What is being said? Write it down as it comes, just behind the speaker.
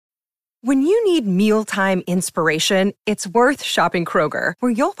When you need mealtime inspiration, it's worth shopping Kroger,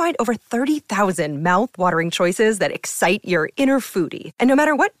 where you'll find over 30,000 mouth-watering choices that excite your inner foodie. And no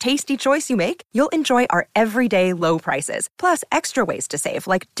matter what tasty choice you make, you'll enjoy our everyday low prices, plus extra ways to save,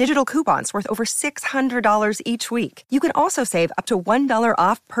 like digital coupons worth over $600 each week. You can also save up to $1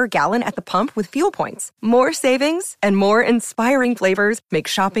 off per gallon at the pump with fuel points. More savings and more inspiring flavors make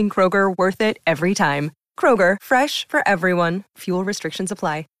shopping Kroger worth it every time. Kroger, fresh for everyone. Fuel restrictions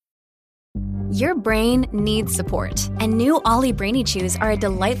apply. Your brain needs support, and new Ollie Brainy Chews are a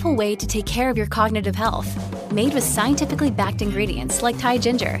delightful way to take care of your cognitive health. Made with scientifically backed ingredients like Thai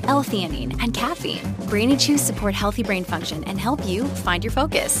ginger, L-theanine, and caffeine, Brainy Chews support healthy brain function and help you find your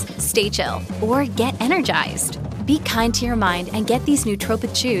focus, stay chill, or get energized. Be kind to your mind and get these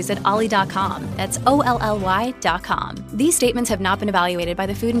nootropic chews at ollie.com. That's OLLY.com. These statements have not been evaluated by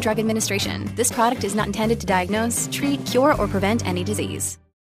the Food and Drug Administration. This product is not intended to diagnose, treat, cure, or prevent any disease.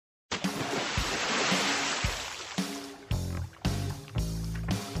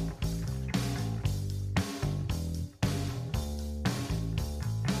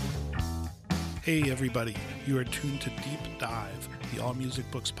 Hey everybody, you are tuned to Deep Dive, the All Music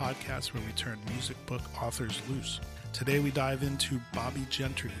Books podcast where we turn music book authors loose. Today we dive into BOBBIE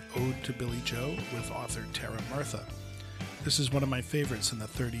GENTRY, Ode to Billie Joe, with author Tara Murtha. This is one of my favorites in the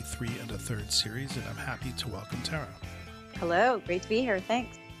 33 and a Third series, and I'm happy to welcome Tara. Hello, great to be here,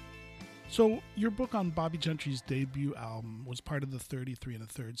 thanks. So your book on BOBBIE GENTRY's debut album was part of the 33 and a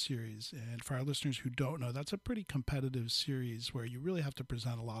Third series. And for our listeners who don't know, that's a pretty competitive series where you really have to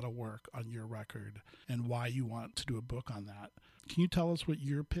present a lot of work on your record and why you want to do a book on that. Can you tell us what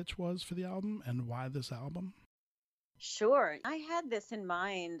your pitch was for the album and why this album? Sure. I had this in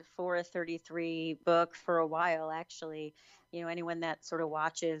mind for a 33 book for a while, actually. You know, anyone that sort of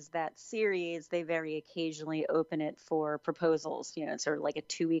watches that series, they very occasionally open it for proposals. You know, it's sort of like a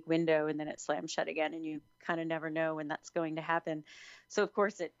 2-week window and then it slams shut again and you kind of never know when that's going to happen. So, of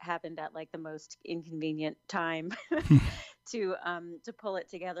course, it happened at like the most inconvenient time to pull it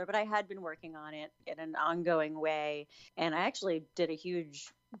together. But I had been working on it in an ongoing way. And I actually did a huge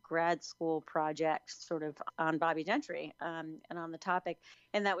grad school project sort of on BOBBIE GENTRY and on the topic.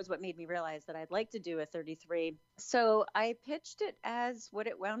 And that was what made me realize that I'd like to do a 33. So I pitched it as what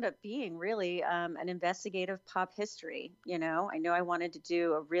it wound up being, really, an investigative pop history. You know I wanted to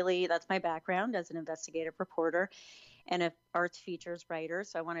do that's my background as an investigative reporter and an arts features writer.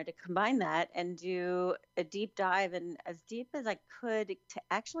 So I wanted to combine that and do a deep dive and as deep as I could to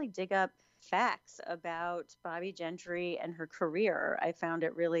actually dig up facts about BOBBIE GENTRY and her career. I found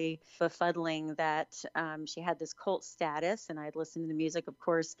it really befuddling that she had this cult status, and I'd listened to the music, of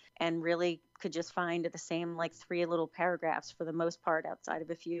course, and really could just find the same like 3 little paragraphs for the most part, outside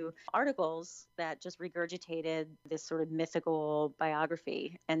of a few articles that just regurgitated this sort of mythical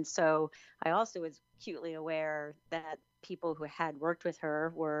biography. And so I also was acutely aware that people who had worked with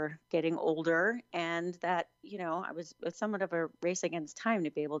her were getting older and that, I was somewhat of a race against time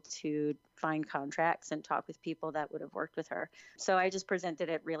to be able to find contracts and talk with people that would have worked with her. So I just presented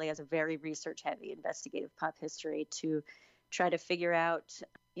it really as a very research-heavy investigative pop history to try to figure out,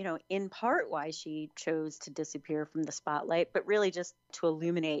 in part why she chose to disappear from the spotlight, but really just to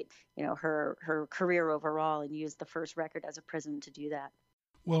illuminate, her career overall and use the first record as a prism to do that.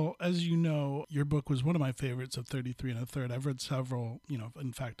 Well, as you know, your book was one of my favorites of 33 and a Third. I've read several,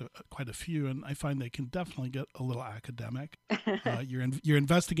 in fact, quite a few, and I find they can definitely get a little academic. Your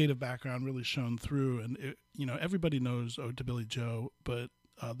investigative background really shone through, and, everybody knows Ode to Billie Joe, but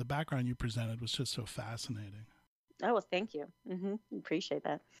the background you presented was just so fascinating. Oh, well, thank you. Appreciate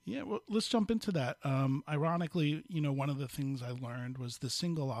that. Yeah, well, let's jump into that. Ironically, one of the things I learned was the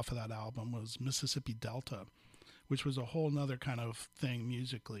single off of that album was Mississippi Delta, which was a whole nother kind of thing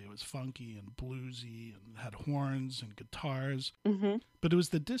musically. It was funky and bluesy and had horns and guitars. Mm-hmm. But it was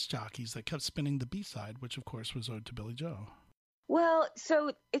the disc jockeys that kept spinning the B-side, which of course was Ode to Billie Joe. Well,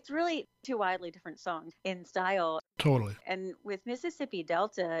 so it's really 2 widely different songs in style. Totally. And with Mississippi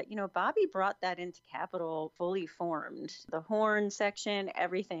Delta, BOBBIE brought that into Capitol fully formed. The horn section,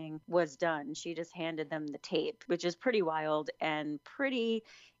 everything was done. She just handed them the tape, which is pretty wild and pretty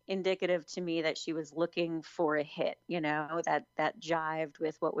indicative to me that she was looking for a hit, that jived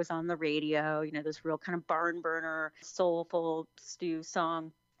with what was on the radio, this real kind of barn burner, soulful stew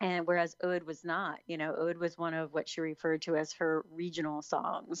song. And whereas Ode was not, Ode was one of what she referred to as her regional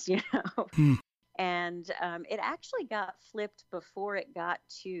songs, And it actually got flipped before it got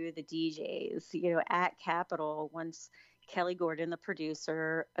to the DJs, at Capitol. Once Kelly Gordon, the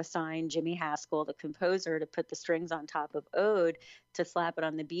producer, assigned Jimmy Haskell, the composer, to put the strings on top of Ode to slap it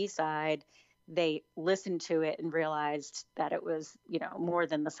on the B-side, they listened to it and realized that it was, more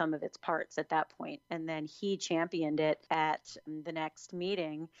than the sum of its parts at that point. And then he championed it at the next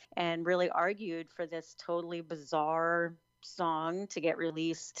meeting and really argued for this totally bizarre song to get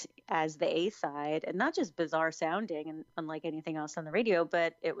released as the A-side, and not just bizarre sounding and unlike anything else on the radio,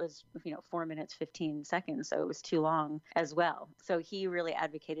 but it was 4 minutes 15 seconds, so it was too long as well. So he really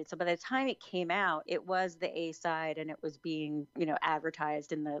advocated. So by the time it came out, it was the A-side, and it was being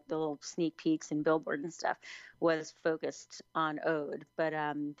advertised in the little sneak peeks and Billboard and stuff, was focused on Ode. But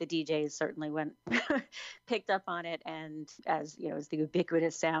the DJs certainly went picked up on it, and as as the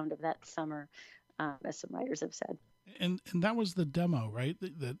ubiquitous sound of that summer, as some writers have said. And that was the demo, right?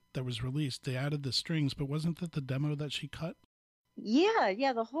 That was released. They added the strings, but wasn't that the demo that she cut?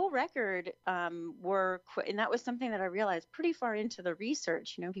 Yeah. The whole record and that was something that I realized pretty far into the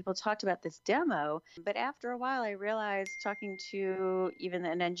research. People talked about this demo, but after a while, I realized, talking to even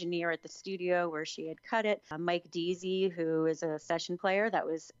an engineer at the studio where she had cut it, Mike Deasy, who is a session player that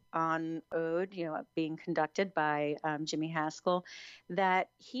was on Ode, being conducted by Jimmy Haskell, that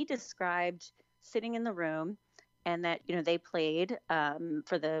he described sitting in the room, and that, they played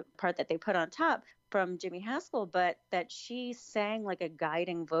for the part that they put on top from Jimmy Haskell, but that she sang like a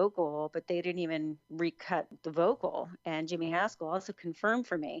guiding vocal, but they didn't even recut the vocal. And Jimmy Haskell also confirmed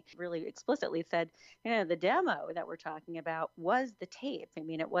for me, really explicitly said, the demo that we're talking about was the tape. I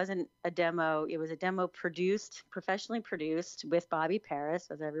mean, it wasn't a demo. It was a demo professionally produced with Bobbie Paris,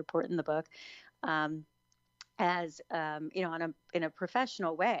 as I report in the book, as in a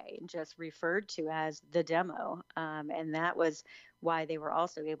professional way, and just referred to as the demo, and that was why they were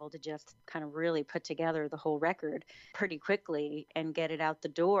also able to just kind of really put together the whole record pretty quickly and get it out the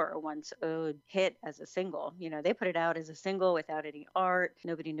door once Ode hit as a single. They put it out as a single without any art.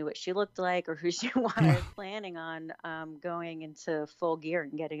 Nobody knew what she looked like or who she was. Planning on going into full gear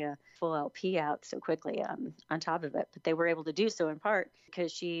and getting a full LP out so quickly on top of it. But they were able to do so in part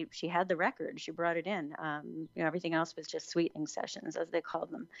because she had the record. She brought it in. Everything else was just sweetening sessions, as they called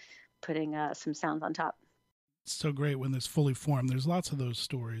them, putting some sounds on top. It's so great when it's fully formed. There's lots of those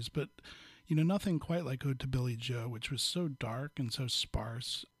stories, but nothing quite like Ode to Billie Joe, which was so dark and so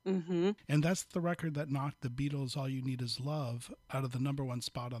sparse. Mm-hmm. And that's the record that knocked the Beatles' All You Need Is Love out of the #1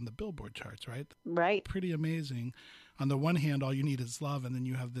 spot on the Billboard charts, right? Right. Pretty amazing. On the one hand, All You Need Is Love, and then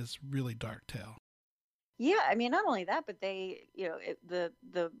you have this really dark tale. Yeah, I mean, not only that, but they,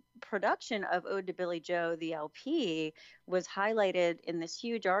 the production of Ode to Billie Joe, the LP, was highlighted in this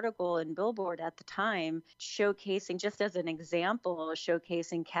huge article in Billboard at the time, showcasing, just as an example,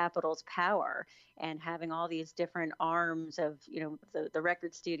 showcasing Capitol's power and having all these different arms of, the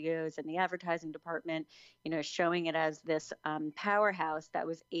record studios and the advertising department, showing it as this powerhouse that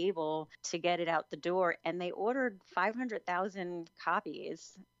was able to get it out the door. And they ordered 500,000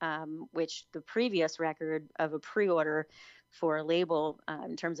 copies, which the previous record of a pre-order for a label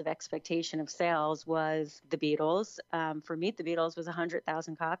in terms of expectation of sales was the Beatles. For Meet the Beatles was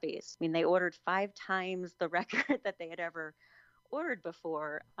 100,000 copies. I mean, they ordered 5 times the record that they had ever ordered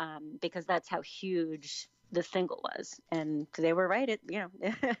before, because that's how huge the single was. And they were right.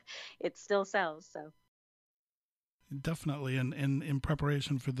 It still sells. So. Definitely. And in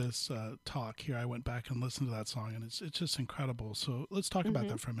preparation for this talk here, I went back and listened to that song, and it's just incredible. So let's talk about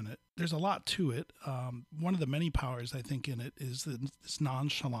that for a minute. There's a lot to it. One of the many powers, I think, in it is this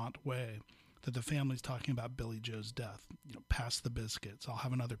nonchalant way that the family's talking about Billie Joe's death. Pass the biscuits. I'll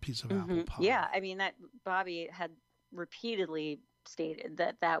have another piece of apple pie. Yeah. I mean, that Bobbie had repeatedly stated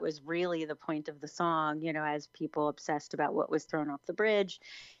that was really the point of the song, as people obsessed about what was thrown off the bridge.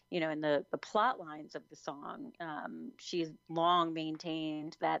 In the plot lines of the song, she's long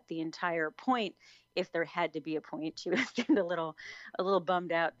maintained that the entire point, if there had to be a point, she was getting a little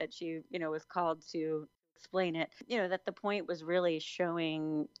bummed out that she, was called to explain it, that the point was really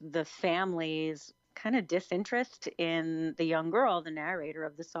showing the family's kind of disinterest in the young girl, the narrator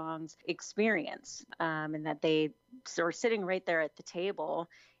of the song's experience, and that they are sitting right there at the table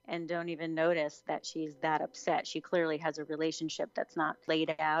and don't even notice that she's that upset. She clearly has a relationship that's not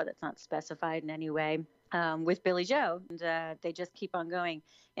laid out, that's not specified in any way with Billie Joe. And they just keep on going.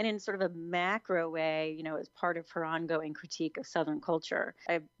 And in sort of a macro way, as part of her ongoing critique of Southern culture,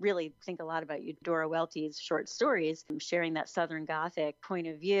 I really think a lot about Eudora Welty's short stories, sharing that Southern Gothic point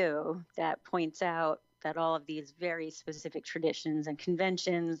of view that points out that all of these very specific traditions and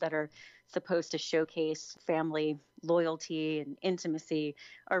conventions that are supposed to showcase family loyalty and intimacy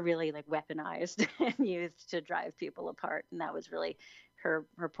are really like weaponized and used to drive people apart. And that was really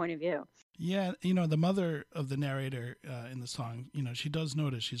her point of view. Yeah, the mother of the narrator in the song, she does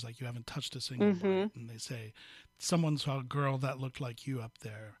notice, she's like, you haven't touched a single bite. And they say, someone saw a girl that looked like you up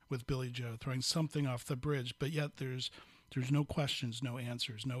there with Billie Joe throwing something off the bridge, but yet there's no questions, no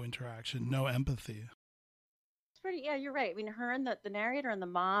answers, no interaction, no empathy. Yeah, you're right. I mean, her and the narrator and the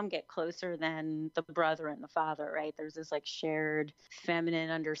mom get closer than the brother and the father, right? There's this like shared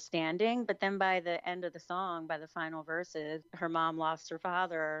feminine understanding. But then by the end of the song, by the final verses, her mom lost her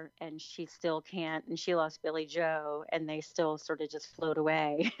father and she still can't, and she lost Billie Joe, and they still sort of just float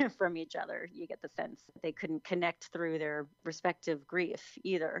away from each other. You get the sense that they couldn't connect through their respective grief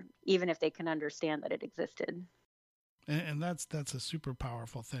either, even if they can understand that it existed. And that's a super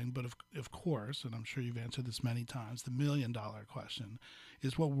powerful thing. But of course, and I'm sure you've answered this many times, the $1 million question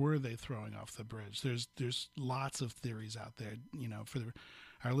is, what were they throwing off the bridge? There's lots of theories out there. For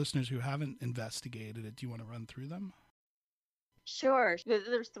our listeners who haven't investigated it, do you want to run through them? Sure.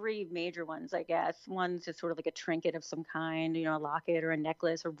 There's three major ones, I guess. One's just sort of like a trinket of some kind, a locket or a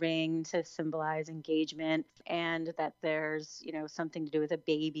necklace, a ring to symbolize engagement, and that there's, something to do with a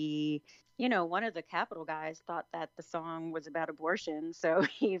baby. One of the Capitol guys thought that the song was about abortion, so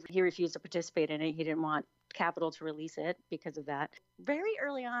he refused to participate in it. He didn't want Capitol to release it because of that. Very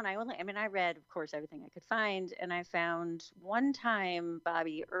early on, I read, of course, everything I could find, and I found one time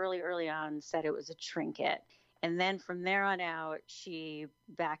Bobbie early on said it was a trinket. And then from there on out, she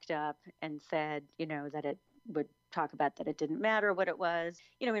backed up and said, that it would talk about that it didn't matter what it was.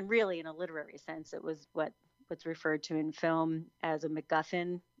 And really in a literary sense, it was what's referred to in film as a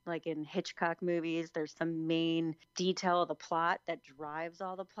MacGuffin. Like in Hitchcock movies, there's some main detail of the plot that drives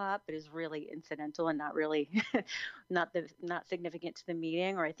all the plot, but is really incidental and not really not significant to the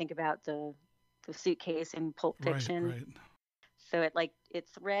meaning. Or I think about the suitcase in Pulp Fiction. Right. So it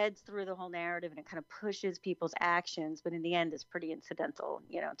threads through the whole narrative and it kind of pushes people's actions, but in the end it's pretty incidental,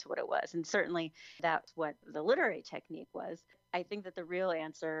 to what it was. And certainly that's what the literary technique was. I think that the real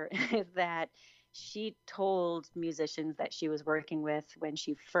answer is that she told musicians that she was working with when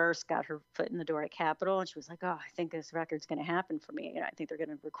she first got her foot in the door at Capitol, and she was like, oh, I think this record's going to happen for me. I think they're going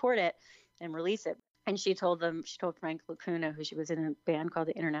to record it and release it. And she told Frank Lacuna, who she was in a band called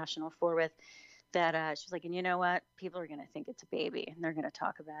the International Four with, that she's like, and you know what? People are going to think it's a baby and they're going to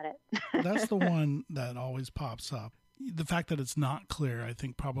talk about it. That's the one that always pops up. The fact that it's not clear, I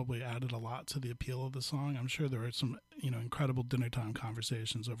think, probably added a lot to the appeal of the song. I'm sure there were some, incredible dinner time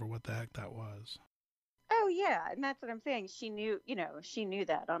conversations over what the heck that was. Oh, yeah. And that's what I'm saying. She knew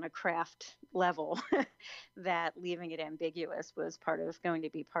that on a craft level, that leaving it ambiguous was going to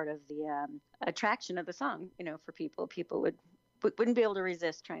be part of the attraction of the song, for people. People wouldn't be able to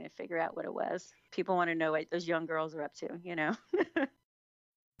resist trying to figure out what it was. People want to know what those young girls are up to,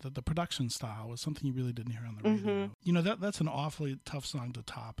 The production style was something you really didn't hear on the radio. Mm-hmm. That's an awfully tough song to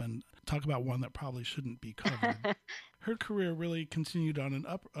top, and talk about one that probably shouldn't be covered. Her career really continued on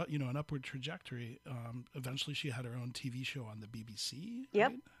an upward trajectory. Eventually, she had her own TV show on the BBC.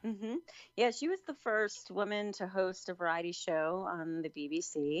 Yep. Right? Mm-hmm. Yeah, she was the first woman to host a variety show on the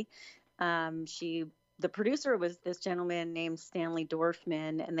BBC. The producer was this gentleman named Stanley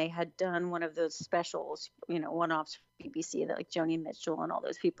Dorfman, and they had done one of those specials, one-offs for BBC that like Joni Mitchell and all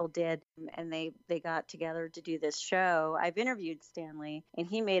those people did. And they got together to do this show. I've interviewed Stanley, and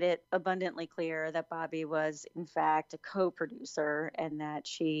he made it abundantly clear that Bobbie was, in fact, a co-producer, and that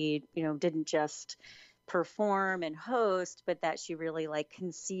she, didn't just perform and host, but that she really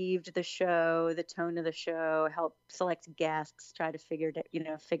conceived the show, the tone of the show, helped select guests, try to figure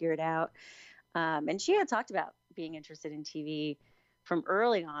it out. And she had talked about being interested in TV from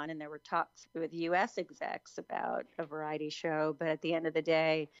early on, and there were talks with U.S. execs about a variety show, but at the end of the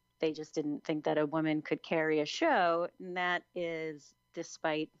day, they just didn't think that a woman could carry a show, and that is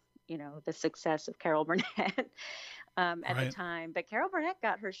despite, the success of Carol Burnett at the time. But Carol Burnett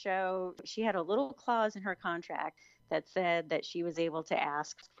got her show. She had a little clause in her contract that said that she was able to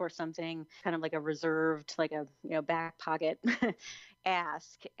ask for something kind of like a reserved, like a back pocket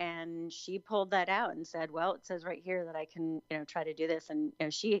ask. And she pulled that out and said, well, it says right here that I can, try to do this. And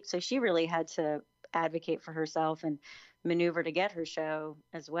she really had to advocate for herself and maneuver to get her show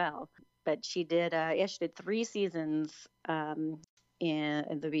as well. But she did, she did 3 seasons in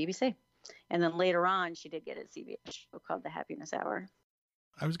the BBC. And then later on, she did get a CBS show called The Happiness Hour.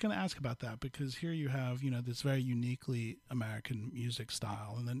 I was going to ask about that, because here you have, this very uniquely American music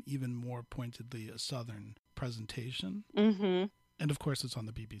style, and then even more pointedly a Southern presentation. Mm-hmm. And of course, it's on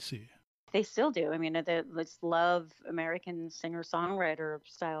the BBC. They still do. I mean, they just love American singer-songwriter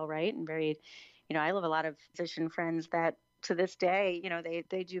style, right? And very, I love a lot of musician friends that to this day,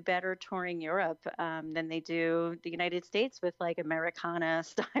 they do better touring Europe than they do the United States with like Americana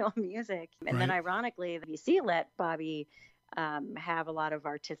style music. And then Right. ironically, the BBC let Bobbie have a lot of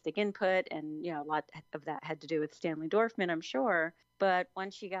artistic input, and a lot of that had to do with Stanley Dorfman, I'm sure. But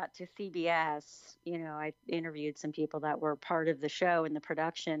once she got to CBS, I interviewed some people that were part of the show and the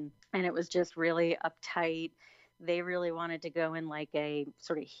production, and it was just really uptight. They really wanted to go in like a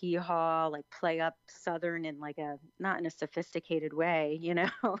sort of hee-haw, like play up Southern in like not in a sophisticated way,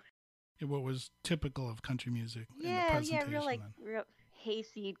 What was typical of country music in the Yeah, presentation real like then. real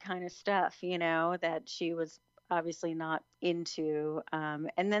hayseed kind of stuff, that she was obviously not into.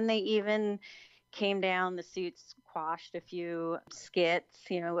 And then they even came down, the Suits quashed a few skits,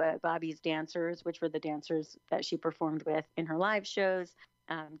 Bobbie's dancers, which were the dancers that she performed with in her live shows.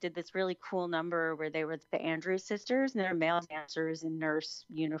 Did this really cool number where they were the Andrews sisters, and they're male dancers in nurse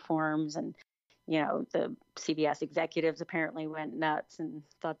uniforms. And, the CBS executives apparently went nuts and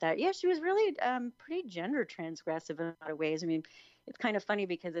thought that, she was really pretty gender transgressive in a lot of ways. I mean, it's kind of funny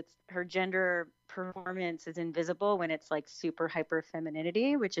because her gender performance is invisible when it's like super hyper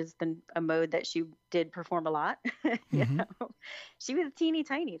femininity, which is a mode that she did perform a lot. She was teeny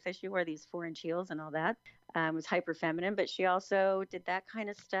tiny, so she wore these 4-inch heels and all that. Was hyper feminine, but she also did that kind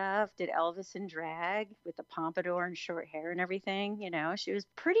of stuff. Did Elvis in drag with the pompadour and short hair and everything. She was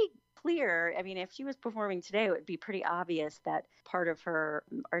pretty clear. I mean, if she was performing today, it would be pretty obvious that part of her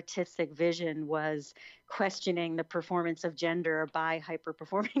artistic vision was questioning the performance of gender by hyper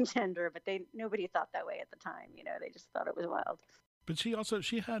performing gender. But nobody thought that way at the time. They just thought it was wild. But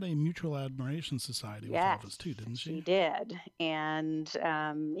she had a mutual admiration society with Elvis too, didn't she? She did. And,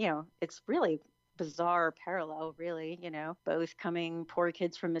 it's really bizarre parallel, really, both poor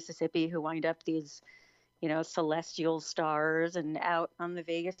kids from Mississippi who wind up these, celestial stars and out on the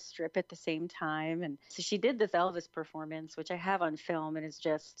Vegas Strip at the same time. And so she did this Elvis performance, which I have on film, and is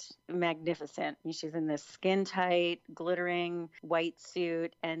just magnificent. I mean, she's in this skin tight, glittering white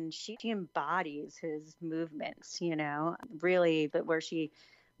suit, and she embodies his movements, really, but where she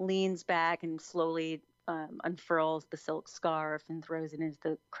leans back and slowly unfurls the silk scarf and throws it into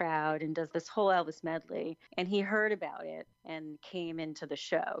the crowd and does this whole Elvis medley. And he heard about it and came into the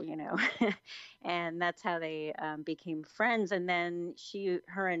show, and that's how they became friends. And then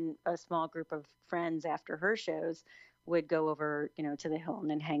her and a small group of friends after her shows would go over, to the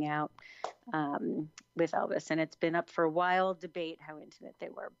Hilton and hang out with Elvis. And it's been up for a wild debate how intimate they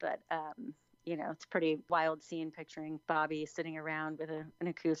were, but it's a pretty wild scene picturing Bobbie sitting around with an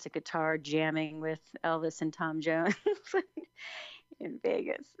acoustic guitar jamming with Elvis and Tom Jones in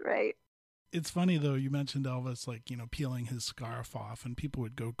Vegas, right? It's funny, though, you mentioned Elvis, peeling his scarf off, and people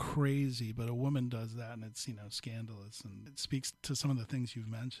would go crazy, but a woman does that, and it's, scandalous, and it speaks to some of the things you've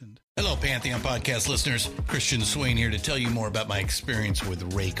mentioned. Hello, Pantheon Podcast listeners. Christian Swain here to tell you more about my experience with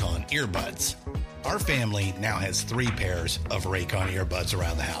Raycon earbuds. Our family now has 3 pairs of Raycon earbuds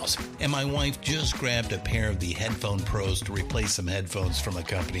around the house, and my wife just grabbed a pair of the Headphone Pros to replace some headphones from a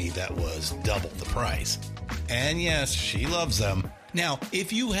company that was double the price. And yes, she loves them. Now,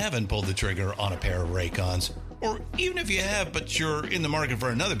 if you haven't pulled the trigger on a pair of Raycons, or even if you have, but you're in the market for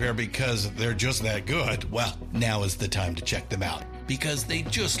another pair because they're just that good, well, now is the time to check them out, because they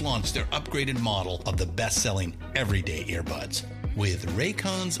just launched their upgraded model of the best-selling everyday earbuds. With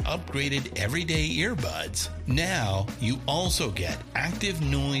Raycon's upgraded everyday earbuds, now you also get active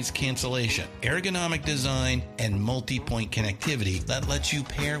noise cancellation, ergonomic design, and multi-point connectivity that lets you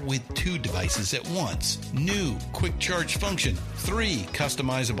pair with 2 devices at once. New quick charge function, 3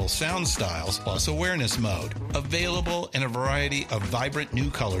 customizable sound styles, plus awareness mode. Available in a variety of vibrant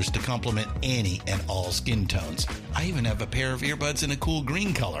new colors to complement any and all skin tones. I even have a pair of earbuds in a cool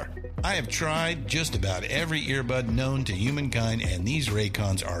green color. I have tried just about every earbud known to humankind, and these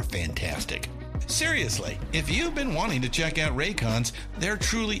Raycons are fantastic. Seriously, if you've been wanting to check out Raycons, there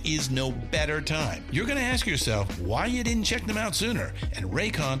truly is no better time. You're going to ask yourself why you didn't check them out sooner, and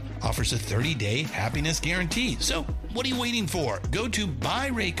Raycon offers a 30-day happiness guarantee. So what are you waiting for? Go to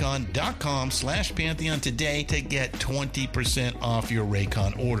buyraycon.com/Pantheon today to get 20% off your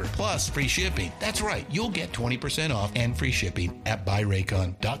Raycon order, plus free shipping. That's right, you'll get 20% off and free shipping at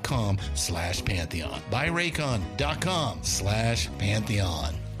buyraycon.com/Pantheon.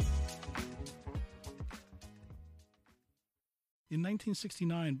 buyraycon.com/Pantheon. In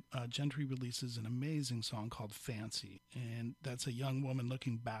 1969, Gentry releases an amazing song called Fancy, and that's a young woman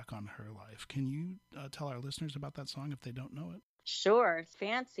looking back on her life. Can you tell our listeners about that song if they don't know it? Sure.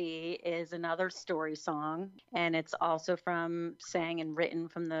 Fancy is another story song, and it's also sang and written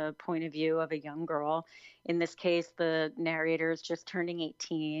from the point of view of a young girl. In this case, the narrator is just turning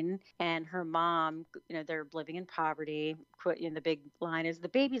 18, and her mom, they're living in poverty. The big line is, the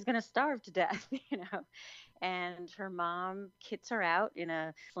baby's going to starve to death, and her mom kits her out in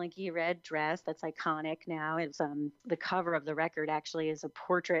a slinky red dress that's iconic now. It's the cover of the record actually is a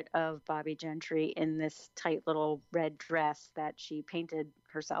portrait of Bobbie Gentry in this tight little red dress that she painted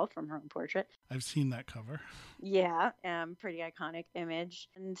herself from her own portrait. I've seen that cover. Yeah, pretty iconic image.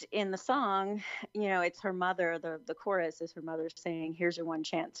 And in the song, it's her mother, the chorus is her mother saying, here's your one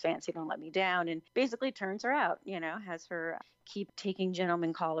chance, Fancy, don't let me down, and basically turns her out, has her keep taking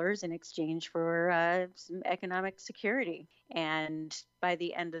gentlemen callers in exchange for some economic security. And by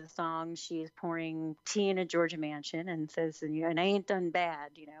the end of the song, she's pouring tea in a Georgia mansion and says, and I ain't done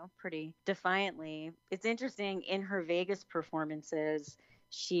bad, pretty defiantly. It's interesting, in her Vegas performances,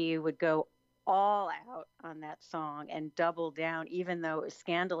 she would go all out on that song and double down, even though it was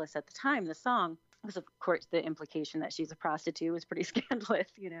scandalous at the time. The song was, of course, the implication that she's a prostitute was pretty scandalous,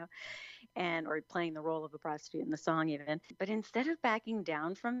 or playing the role of a prostitute in the song even. But instead of backing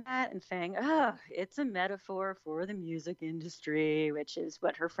down from that and saying, oh, it's a metaphor for the music industry, which is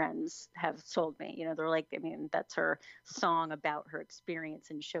what her friends have told me, they're like, that's her song about her experience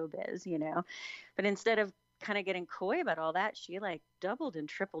in showbiz, But instead of kind of getting coy about all that, she doubled and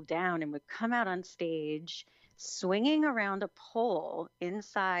tripled down and would come out on stage swinging around a pole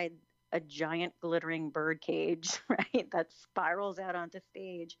inside a giant glittering bird cage, right? That spirals out onto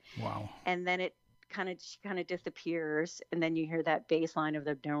stage. Wow. And then she kind of disappears, and then you hear that bass line of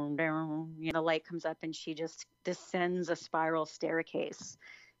the down down. The light comes up and she just descends a spiral staircase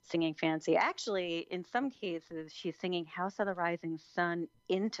singing Fancy. Actually, in some cases, she's singing House of the Rising Sun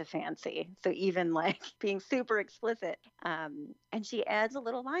into Fancy. So even being super explicit. And she adds a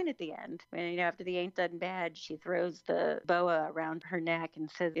little line at the end. When, after the ain't done bad, she throws the boa around her neck and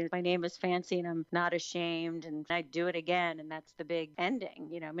says, my name is Fancy and I'm not ashamed and I do it again. And that's the big ending,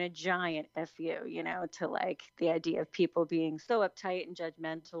 a giant FU, to the idea of people being so uptight and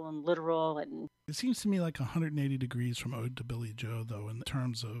judgmental and literal. And it seems to me like 180 degrees from Ode to Billie Joe, though, in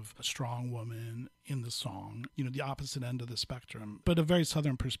terms of a strong woman in the song, the opposite end of the spectrum, but a very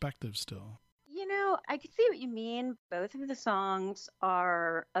Southern perspective still. I can see what you mean. Both of the songs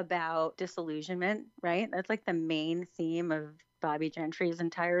are about disillusionment, right? That's the main theme of Bobbie Gentry's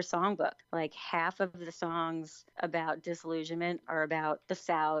entire songbook. Half of the songs about disillusionment are about the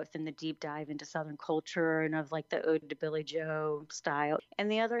South and the deep dive into Southern culture and of the Ode to Billie Joe style.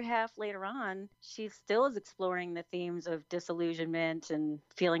 And the other half later on, she still is exploring the themes of disillusionment and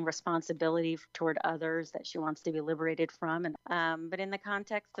feeling responsibility toward others that she wants to be liberated from. And but in the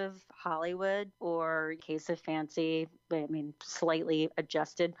context of Hollywood, or case of Fancy, slightly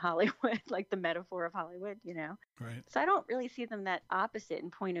adjusted Hollywood, the metaphor of Hollywood, Right. So I don't really see them that opposite in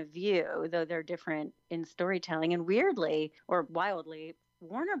point of view, though they're different in storytelling. And weirdly, or wildly,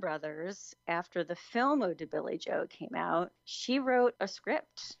 Warner Brothers, after the film Ode to Billie Joe came out, she wrote a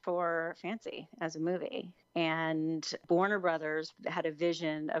script for Fancy as a movie. And Warner Brothers had a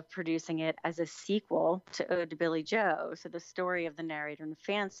vision of producing it as a sequel to Ode to Billie Joe. So the story of the narrator in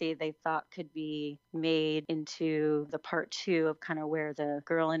Fancy, they thought could be made into the part 2 of kind of where the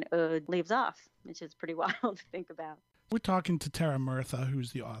girl in Ode leaves off, which is pretty wild to think about. We're talking to Tara Murtha,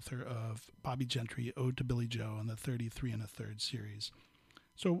 who's the author of Bobbie Gentry, Ode to Billie Joe, and the 33 1/3 series.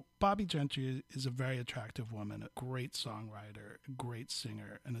 So Bobbie Gentry is a very attractive woman, a great songwriter, a great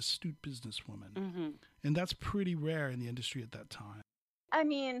singer, an astute businesswoman. Mm-hmm. And that's pretty rare in the industry at that time. I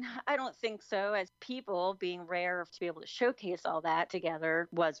don't think so. As people, being rare to be able to showcase all that together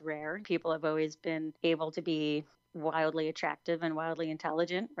was rare. People have always been able to be wildly attractive and wildly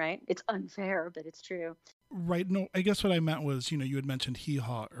intelligent, right? It's unfair, but it's true. Right. No, I guess what I meant was, you had mentioned Hee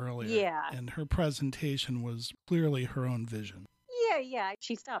Haw earlier. Yeah. And her presentation was clearly her own vision. Yeah.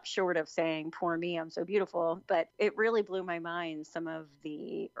 She stopped short of saying, poor me, I'm so beautiful. But it really blew my mind, some of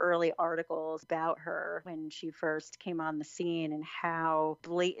the early articles about her when she first came on the scene and how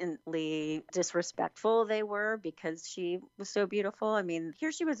blatantly disrespectful they were because she was so beautiful.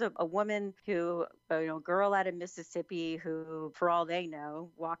 Here she was a woman who, girl out of Mississippi who, for all they know,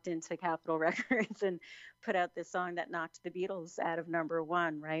 walked into Capitol Records and put out this song that knocked the Beatles out of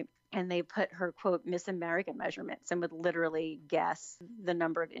 #1, right? And they put her, quote, Miss America measurements and would literally guess the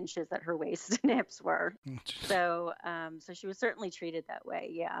number of inches that her waist and hips were. So she was certainly treated that way,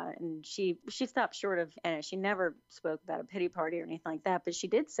 yeah. And she stopped short of, and she never spoke about a pity party or anything like that, but she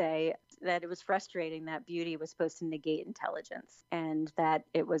did say that it was frustrating that beauty was supposed to negate intelligence and that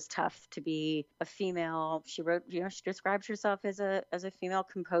it was tough to be a female. She wrote, she described herself as a female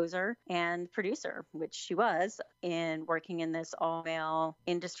composer and producer, which she was, in working in this all-male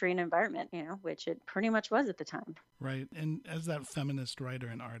industry and environment, which it pretty much was at the time. Right. And as that feminist writer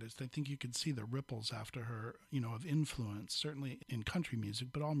and artist, I think you could see the ripples after her, of influence, certainly in country music,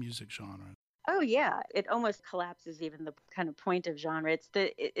 but all music genres. Oh, yeah. It almost collapses even the kind of point of genre.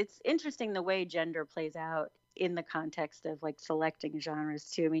 It's interesting the way gender plays out in the context of like selecting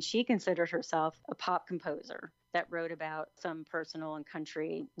genres too. I mean, she considered herself a pop composer that wrote about some personal and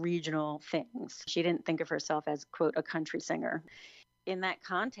country regional things. She didn't think of herself as, quote, a country singer. In that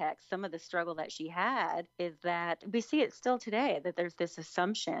context, some of the struggle that she had is that we see it still today, that there's this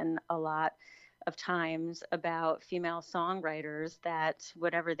assumption a lot of times about female songwriters that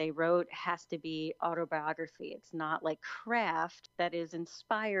whatever they wrote has to be autobiography. It's not like craft that is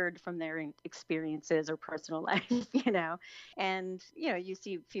inspired from their experiences or personal life, And, you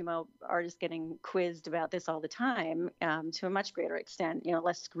see female artists getting quizzed about this all the time to a much greater extent,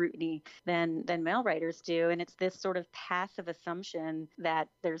 less scrutiny than male writers do. And it's this sort of passive assumption that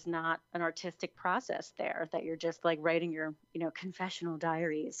there's not an artistic process there, that you're just like writing your, confessional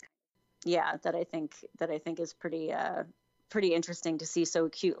diaries. Yeah, that I think is pretty interesting to see so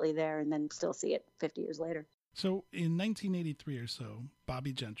acutely there and then still see it 50 years later. So in 1983 or so,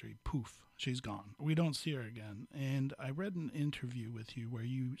 Bobbie Gentry, poof, she's gone. We don't see her again. And I read an interview with you where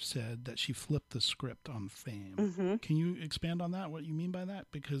you said that she flipped the script on fame. Mm-hmm. Can you expand on that, what you mean by that?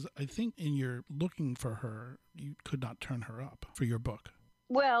 Because I think in your looking for her, you could not turn her up for your book.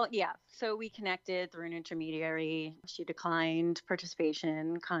 Well, yeah. So we connected through an intermediary. She declined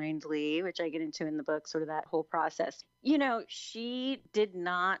participation kindly, which I get into in the book, sort of that whole process. She did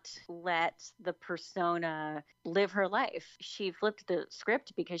not let the persona live her life. She flipped the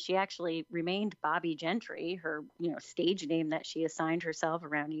script because she actually remained Bobbie Gentry, her, stage name that she assigned herself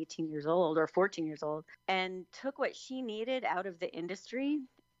around 18 years old or 14 years old, and took what she needed out of the industry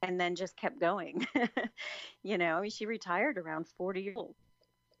and then just kept going. She retired around 40 years old.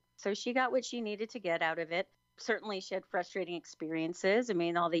 So she got what she needed to get out of it. Certainly she had frustrating experiences. I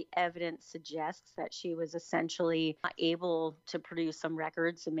mean, all the evidence suggests that she was essentially able to produce some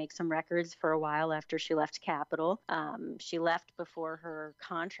records and make some records for a while after she left Capitol. She left before her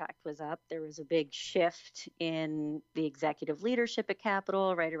contract was up. There was a big shift in the executive leadership at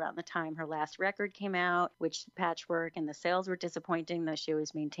Capitol right around the time her last record came out, which Patchwork, and the sales were disappointing, though she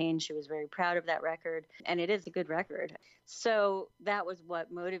always maintained she was very proud of that record. And it is a good record. So that was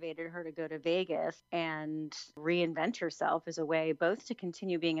what motivated her to go to Vegas and reinvent herself as a way both to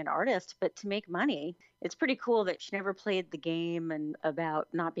continue being an artist, but to make money. It's pretty cool that she never played the game and about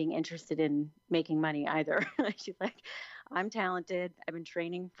not being interested in making money either. She's like, I'm talented. I've been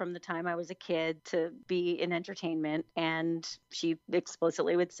training from the time I was a kid to be in entertainment. And she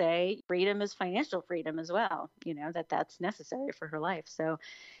explicitly would say freedom is financial freedom as well, that's necessary for her life. So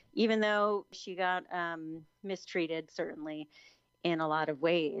even though she got mistreated, certainly, in a lot of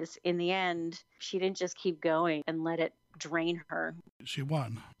ways, in the end, she didn't just keep going and let it drain her. She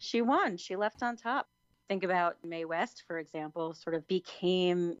won. She won. She left on top. Think about Mae West, for example, sort of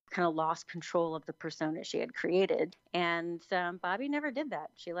kind of lost control of the persona she had created. And Bobbie never did that.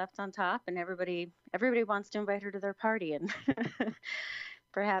 She left on top, and everybody wants to invite her to their party. And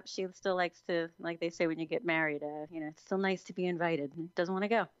perhaps she still likes to, like they say when you get married, it's still nice to be invited. Doesn't want to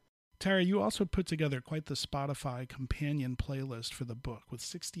go. Tara, you also put together quite the Spotify companion playlist for the book with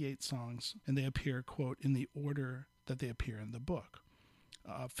 68 songs, and they appear, quote, in the order that they appear in the book.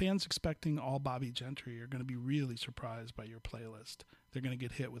 Fans expecting all Bobbie Gentry are going to be really surprised by your playlist. They're going to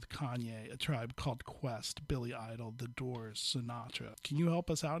get hit with Kanye, A Tribe Called Quest, Billy Idol, The Doors, Sinatra. Can you help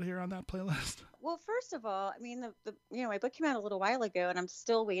us out here on that playlist? Well, first of all, I mean, my book came out a little while ago, and I'm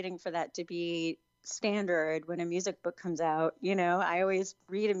still waiting for that to be standard when a music book comes out. I always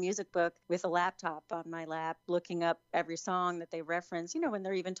read a music book with a laptop on my lap, looking up every song that they reference, when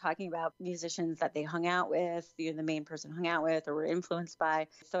they're even talking about musicians that they hung out with, the main person hung out with or were influenced by.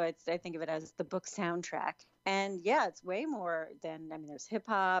 So I think of it as the book soundtrack. And yeah, it's way more than, there's hip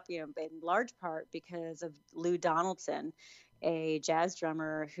hop, in large part because of Lou Donaldson, a jazz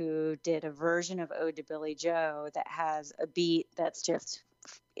drummer who did a version of Ode to Billie Joe that has a beat that's just,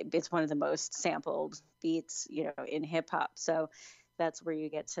 it's one of the most sampled beats, in hip hop. So that's where you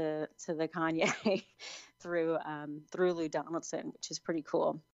get to the Kanye through Lou Donaldson, which is pretty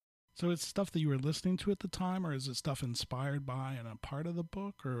cool. So it's stuff that you were listening to at the time, or is it stuff inspired by and a part of the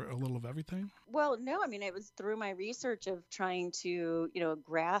book, or a little of everything? Well, no, I mean, it was through my research of trying to,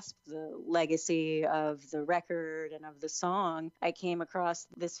 grasp the legacy of the record and of the song. I came across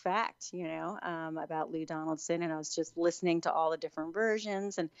this fact, about Lou Donaldson, and I was just listening to all the different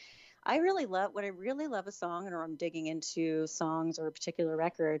versions. And when I really love a song, or I'm digging into songs or a particular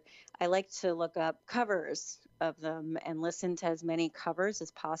record, I like to look up covers of them and listen to as many covers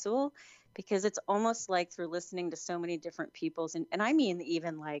as possible, because it's almost like through listening to so many different people's, and I mean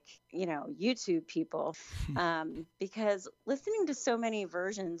even like, YouTube people, because listening to so many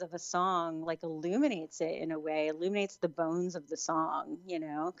versions of a song like illuminates it in a way, illuminates the bones of the song,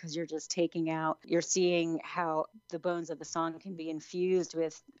 because you're seeing how the bones of the song can be infused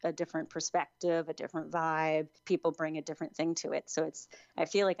with a different perspective, a different vibe. People bring a different thing to it. So I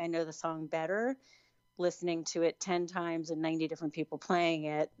feel like I know the song better listening to it 10 times and 90 different people playing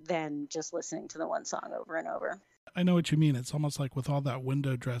it than just listening to the one song over and over. I know what you mean. It's almost like with all that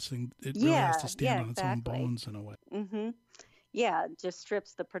window dressing, it really has to stand on its own bones in a way. Mm-hmm. Yeah, it just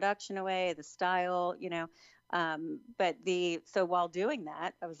strips the production away, the style, so while doing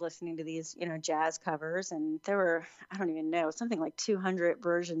that, I was listening to these, jazz covers, and there were, I don't even know, something like 200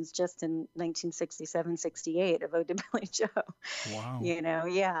 versions just in 1967, 68 of Ode to Billie Joe. Wow.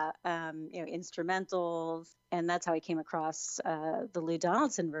 Instrumentals. And that's how I came across the Lou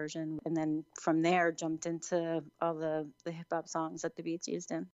Donaldson version. And then from there, jumped into all the hip hop songs that the Beats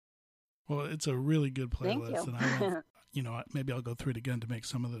used in. Well, it's a really good playlist. Thank you. And maybe I'll go through it again to make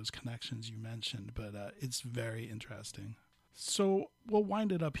some of those connections you mentioned, but it's very interesting. So we'll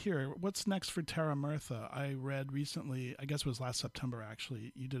wind it up here. What's next for Tara Murtha? I read recently, I guess it was last September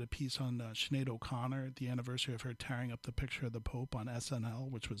actually, you did a piece on Sinead O'Connor, the anniversary of her tearing up the picture of the Pope on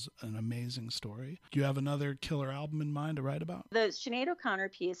SNL, which was an amazing story. Do you have another killer album in mind to write about? The Sinead O'Connor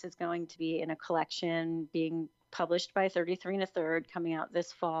piece is going to be in a collection being published by 33 1/3, coming out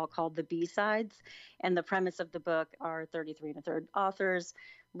this fall, called The B-Sides. And the premise of the book are 33 1/3 authors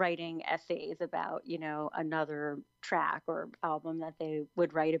writing essays about, another track or album that they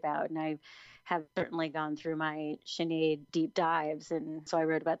would write about. And I have certainly gone through my Sinead deep dives, and so I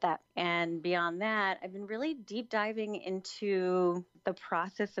wrote about that. And beyond that, I've been really deep diving into the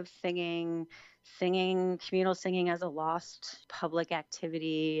process of singing, communal singing as a lost public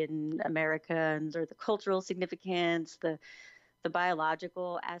activity in America, and sort of the cultural significance, the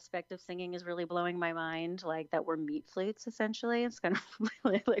biological aspect of singing is really blowing my mind, like that we're meat flutes, essentially. It's kind of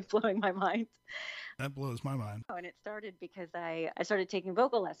really like blowing my mind. That blows my mind. And it started because I started taking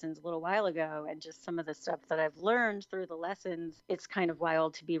vocal lessons a little while ago, and just some of the stuff that I've learned through the lessons, it's kind of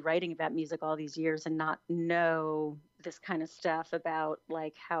wild to be writing about music all these years and not know this kind of stuff about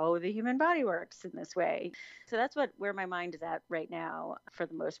like how the human body works in this way. So that's where my mind is at right now, for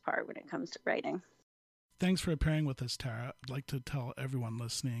the most part, when it comes to writing. Thanks for appearing with us, Tara. I'd like to tell everyone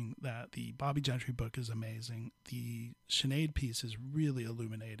listening that the Bobbie Gentry book is amazing. The Sinead piece is really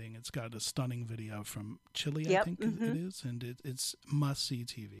illuminating. It's got a stunning video from Chile, yep. I think it is, and it's must-see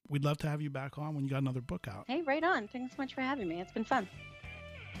TV. We'd love to have you back on when you got another book out. Hey, right on. Thanks so much for having me. It's been fun.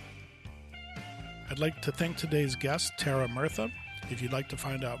 I'd like to thank today's guest, Tara Murtha. If you'd like to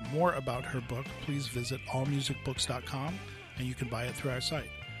find out more about her book, please visit allmusicbooks.com, and you can buy it through our site.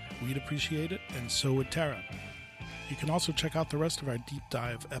 We'd appreciate it, and so would Tara. You can also check out the rest of our deep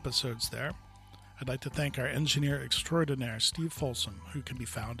dive episodes there. I'd like to thank our engineer extraordinaire, Steve Folsom, who can be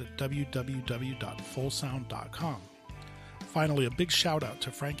found at www.fullsound.com. Finally, a big shout out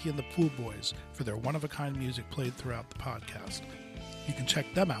to Frankie and the Pool Boys for their one-of-a-kind music played throughout the podcast. You can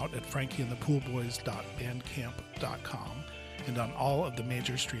check them out at frankieandthepoolboys.bandcamp.com and on all of the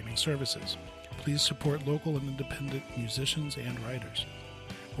major streaming services. Please support local and independent musicians and writers.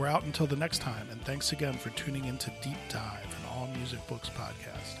 We're out until the next time, and thanks again for tuning in to Deep Dive, an All Music Books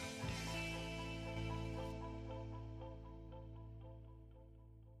podcast.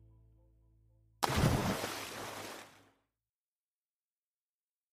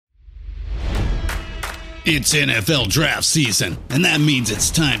 It's NFL draft season, and that means it's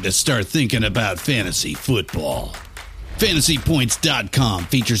time to start thinking about fantasy football. FantasyPoints.com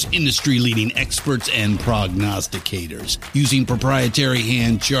features industry-leading experts and prognosticators using proprietary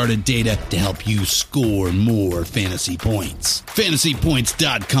hand-charted data to help you score more fantasy points.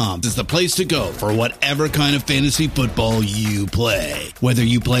 FantasyPoints.com is the place to go for whatever kind of fantasy football you play. Whether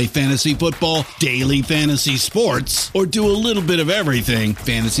you play fantasy football, daily fantasy sports, or do a little bit of everything,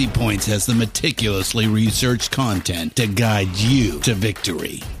 Fantasy Points has the meticulously researched content to guide you to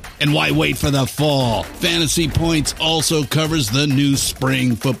victory. And why wait for the fall? Fantasy Points also covers the new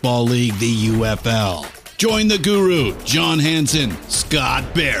spring football league, the UFL. Join the guru, John Hansen,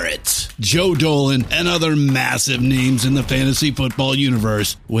 Scott Barrett, Joe Dolan, and other massive names in the fantasy football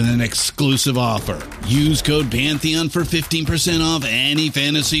universe with an exclusive offer. Use code Pantheon for 15% off any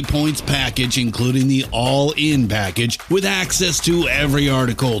Fantasy Points package, including the all-in package, with access to every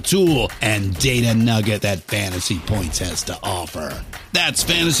article, tool, and data nugget that Fantasy Points has to offer. That's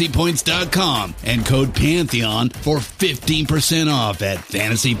fantasypoints.com and code Pantheon for 15% off at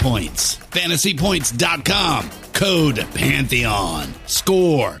Fantasy Points. Fantasypoints.com, code Pantheon.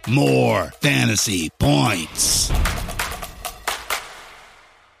 Score more fantasy points.